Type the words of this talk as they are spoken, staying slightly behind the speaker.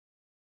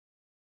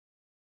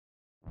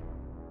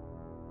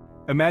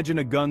Imagine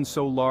a gun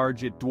so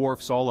large it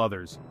dwarfs all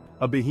others,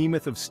 a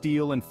behemoth of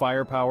steel and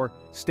firepower,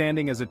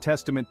 standing as a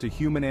testament to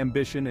human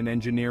ambition and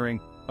engineering,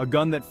 a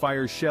gun that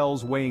fires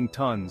shells weighing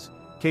tons,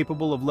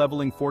 capable of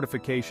leveling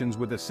fortifications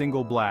with a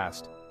single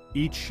blast.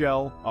 Each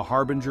shell, a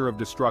harbinger of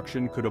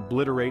destruction, could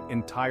obliterate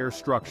entire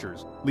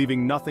structures,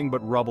 leaving nothing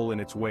but rubble in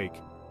its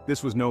wake.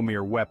 This was no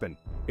mere weapon.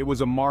 It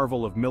was a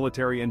marvel of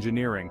military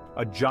engineering,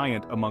 a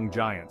giant among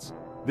giants.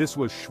 This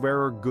was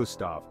Schwerer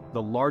Gustav,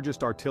 the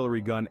largest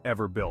artillery gun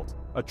ever built.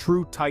 A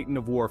true titan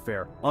of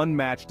warfare,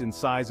 unmatched in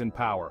size and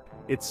power.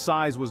 Its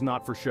size was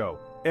not for show.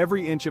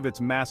 Every inch of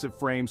its massive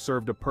frame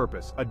served a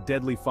purpose, a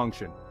deadly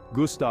function.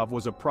 Gustav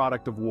was a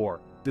product of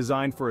war,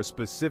 designed for a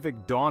specific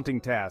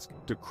daunting task,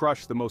 to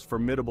crush the most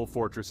formidable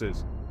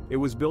fortresses. It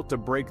was built to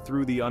break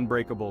through the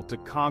unbreakable, to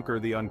conquer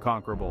the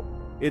unconquerable.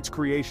 Its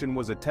creation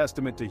was a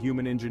testament to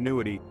human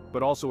ingenuity,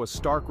 but also a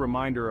stark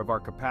reminder of our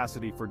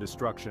capacity for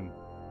destruction.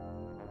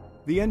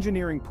 The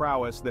engineering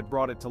prowess that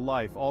brought it to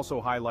life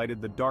also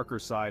highlighted the darker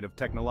side of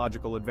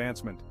technological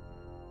advancement.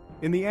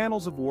 In the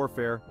annals of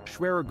warfare,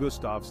 Schwerer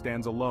Gustav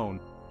stands alone,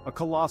 a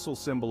colossal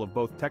symbol of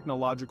both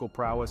technological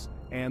prowess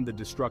and the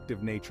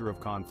destructive nature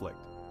of conflict.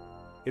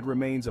 It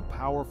remains a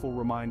powerful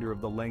reminder of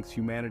the lengths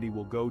humanity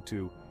will go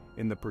to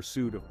in the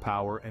pursuit of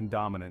power and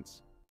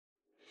dominance.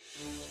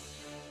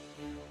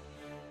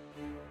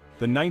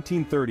 The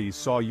 1930s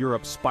saw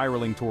Europe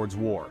spiraling towards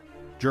war.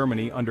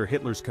 Germany, under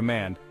Hitler's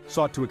command,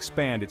 sought to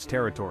expand its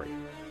territory.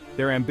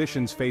 Their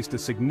ambitions faced a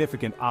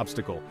significant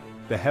obstacle,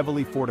 the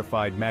heavily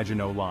fortified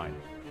Maginot Line.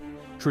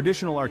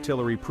 Traditional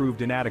artillery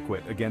proved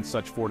inadequate against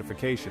such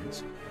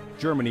fortifications.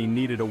 Germany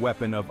needed a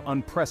weapon of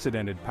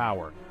unprecedented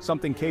power,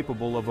 something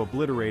capable of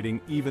obliterating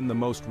even the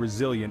most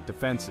resilient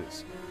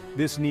defenses.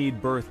 This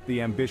need birthed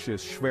the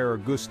ambitious Schwerer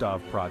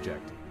Gustav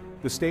project.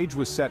 The stage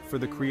was set for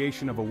the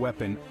creation of a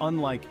weapon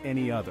unlike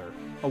any other,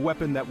 a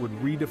weapon that would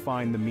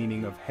redefine the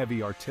meaning of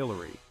heavy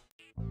artillery.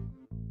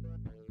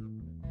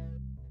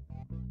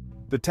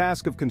 The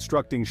task of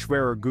constructing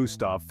Schwerer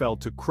Gustav fell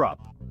to Krupp,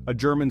 a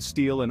German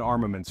steel and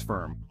armaments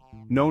firm.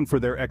 Known for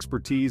their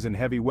expertise in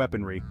heavy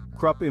weaponry,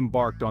 Krupp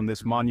embarked on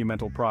this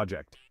monumental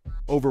project.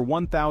 Over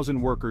 1,000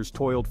 workers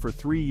toiled for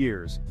 3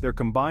 years, their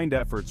combined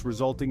efforts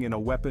resulting in a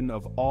weapon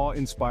of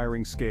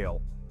awe-inspiring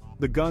scale.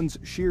 The gun's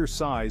sheer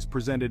size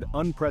presented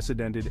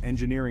unprecedented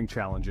engineering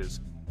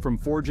challenges, from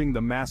forging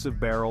the massive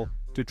barrel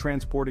to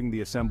transporting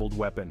the assembled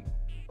weapon.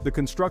 The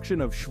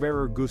construction of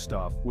Schwerer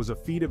Gustav was a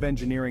feat of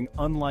engineering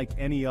unlike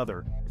any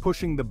other,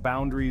 pushing the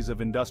boundaries of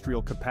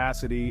industrial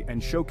capacity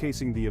and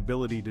showcasing the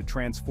ability to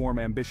transform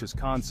ambitious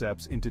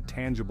concepts into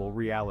tangible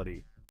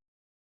reality.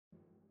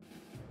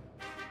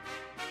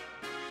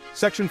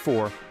 Section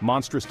 4.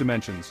 Monstrous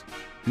Dimensions.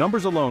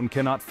 Numbers alone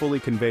cannot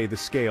fully convey the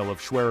scale of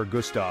Schwerer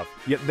Gustav,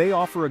 yet they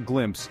offer a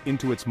glimpse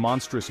into its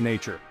monstrous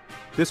nature.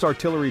 This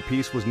artillery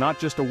piece was not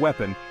just a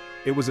weapon,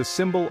 it was a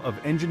symbol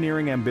of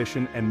engineering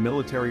ambition and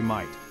military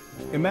might.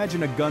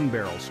 Imagine a gun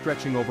barrel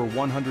stretching over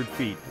 100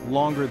 feet,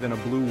 longer than a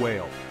blue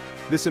whale.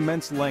 This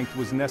immense length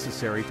was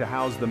necessary to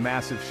house the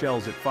massive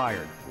shells it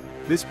fired.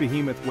 This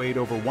behemoth weighed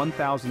over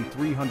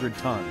 1,300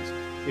 tons,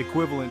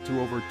 equivalent to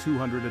over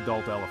 200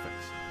 adult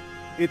elephants.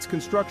 Its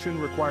construction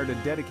required a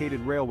dedicated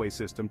railway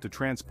system to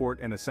transport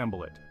and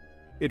assemble it.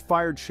 It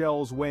fired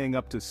shells weighing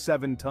up to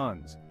 7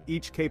 tons,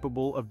 each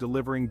capable of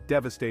delivering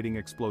devastating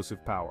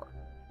explosive power.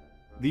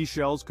 These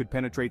shells could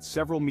penetrate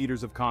several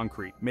meters of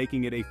concrete,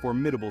 making it a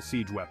formidable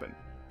siege weapon.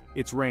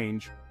 Its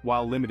range,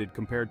 while limited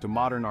compared to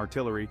modern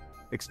artillery,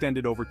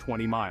 extended over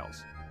 20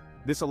 miles.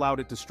 This allowed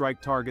it to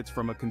strike targets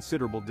from a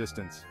considerable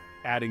distance,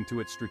 adding to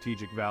its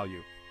strategic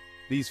value.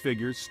 These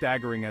figures,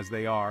 staggering as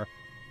they are,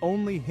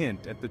 only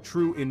hint at the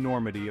true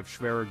enormity of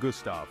Schwerer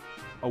Gustav,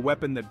 a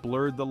weapon that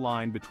blurred the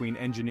line between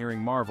engineering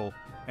marvel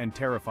and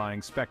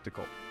terrifying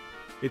spectacle.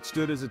 It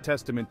stood as a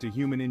testament to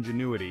human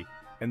ingenuity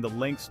and the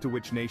lengths to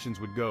which nations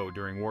would go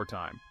during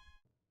wartime.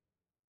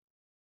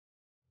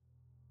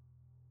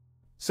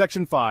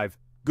 Section 5.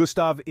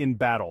 Gustav in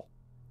battle.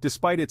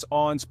 Despite its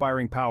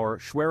awe-inspiring power,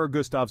 Schwerer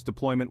Gustav's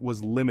deployment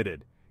was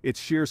limited. Its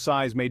sheer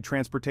size made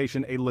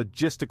transportation a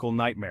logistical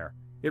nightmare.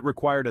 It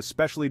required a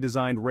specially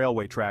designed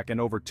railway track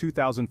and over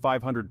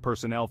 2,500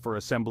 personnel for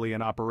assembly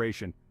and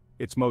operation.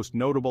 Its most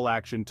notable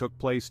action took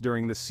place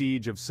during the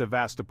siege of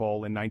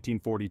Sevastopol in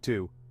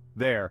 1942.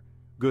 There,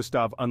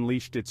 Gustav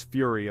unleashed its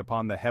fury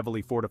upon the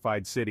heavily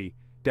fortified city,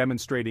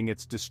 demonstrating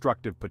its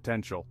destructive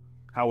potential.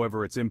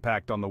 However, its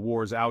impact on the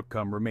war's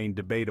outcome remained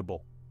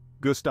debatable.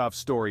 Gustav's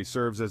story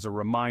serves as a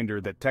reminder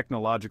that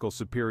technological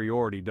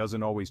superiority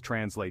doesn't always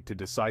translate to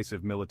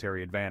decisive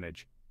military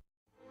advantage.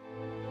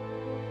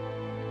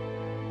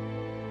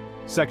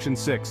 Section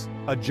 6.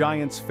 A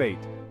Giant's Fate.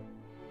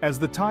 As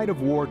the tide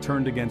of war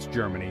turned against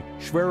Germany,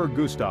 Schwerer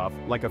Gustav,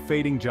 like a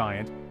fading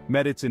giant,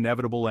 met its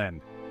inevitable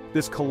end.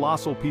 This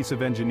colossal piece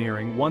of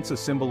engineering, once a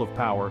symbol of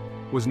power,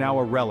 was now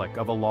a relic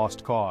of a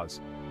lost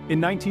cause.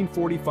 In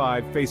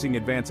 1945, facing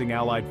advancing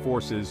Allied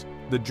forces,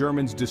 the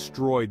Germans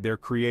destroyed their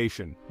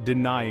creation,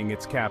 denying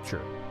its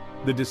capture.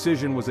 The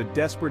decision was a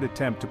desperate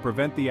attempt to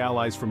prevent the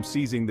Allies from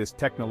seizing this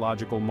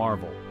technological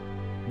marvel.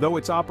 Though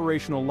its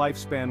operational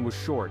lifespan was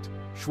short,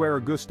 Schwerer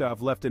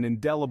Gustav left an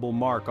indelible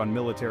mark on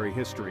military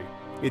history.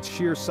 Its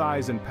sheer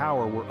size and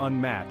power were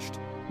unmatched,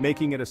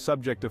 making it a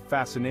subject of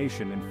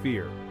fascination and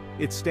fear.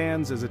 It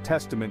stands as a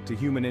testament to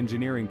human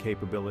engineering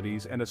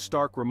capabilities and a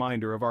stark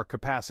reminder of our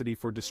capacity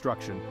for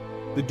destruction.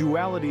 The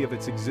duality of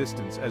its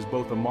existence as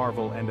both a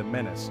marvel and a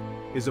menace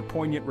is a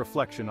poignant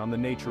reflection on the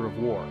nature of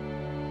war.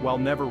 While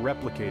never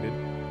replicated,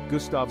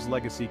 Gustav's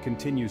legacy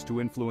continues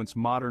to influence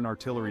modern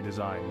artillery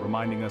design,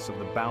 reminding us of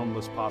the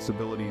boundless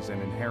possibilities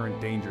and inherent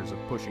dangers of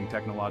pushing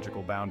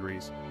technological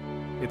boundaries.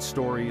 Its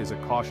story is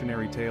a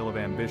cautionary tale of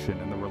ambition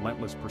and the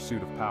relentless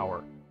pursuit of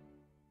power.